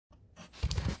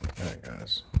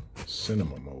guys,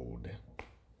 cinema mode.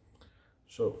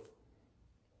 So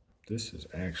this is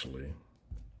actually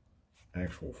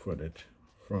actual footage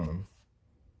from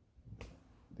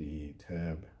the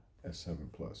Tab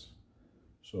S7 Plus.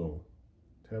 So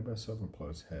Tab S7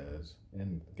 Plus has,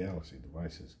 and Galaxy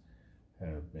devices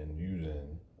have been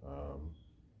using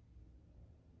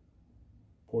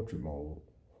portrait mode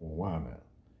for a while now,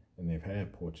 and they've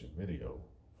had portrait video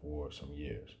for some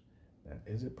years. Now,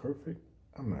 is it perfect?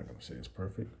 I'm not gonna say it's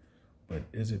perfect, but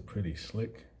is it pretty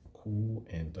slick, cool,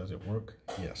 and does it work?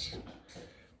 Yes.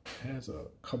 It has a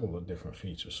couple of different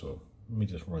features, so let me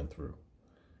just run through.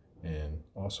 And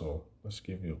also, let's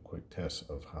give you a quick test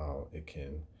of how it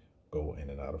can go in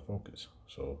and out of focus.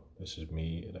 So this is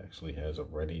me. It actually has a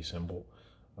ready symbol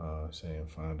saying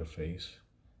find a face.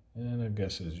 And I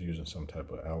guess it's using some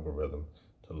type of algorithm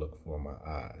to look for my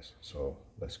eyes. So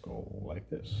let's go like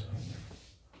this.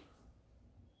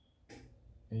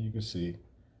 And you can see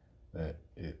that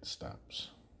it stops.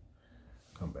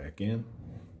 Come back in,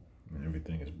 and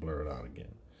everything is blurred out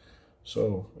again.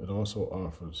 So it also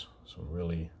offers some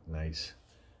really nice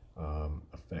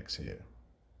effects here.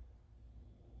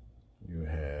 You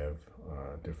have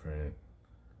different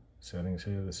settings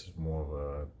here. This is more of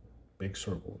a big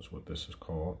circle is what this is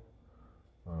called.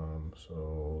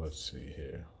 So let's see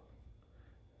here.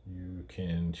 You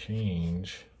can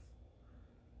change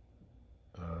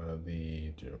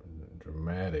the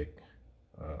dramatic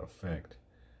effect,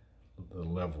 the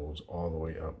levels all the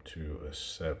way up to a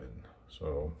 7.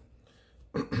 So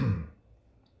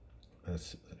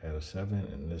that's at a 7,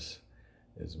 and this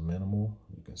is minimal.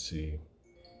 You can see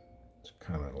it's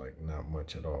kind of like not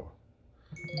much at all.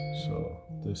 So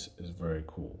this is very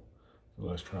cool. So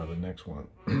let's try the next one.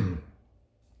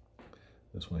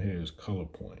 This one here is color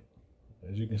point.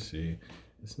 As you can see,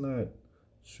 it's not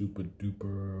super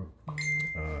duper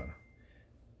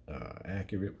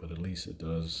accurate, but at least it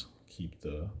does keep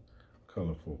the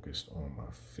color focused on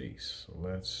my face. So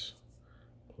let's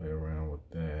play around with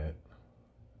that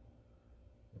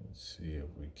and see if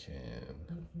we can.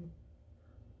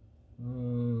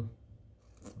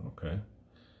 Okay.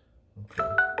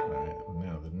 All right,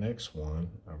 now the next one,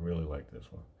 I really like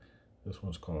this one. This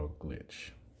one's called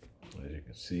Glitch. As you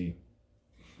can see,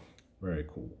 very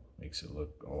cool. Makes it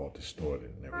look all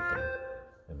distorted and everything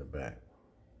in the back.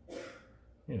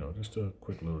 You know, just a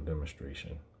quick little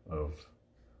demonstration of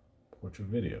portrait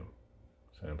video.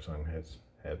 Samsung has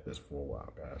had this for a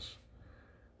while, guys.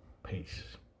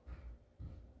 Peace.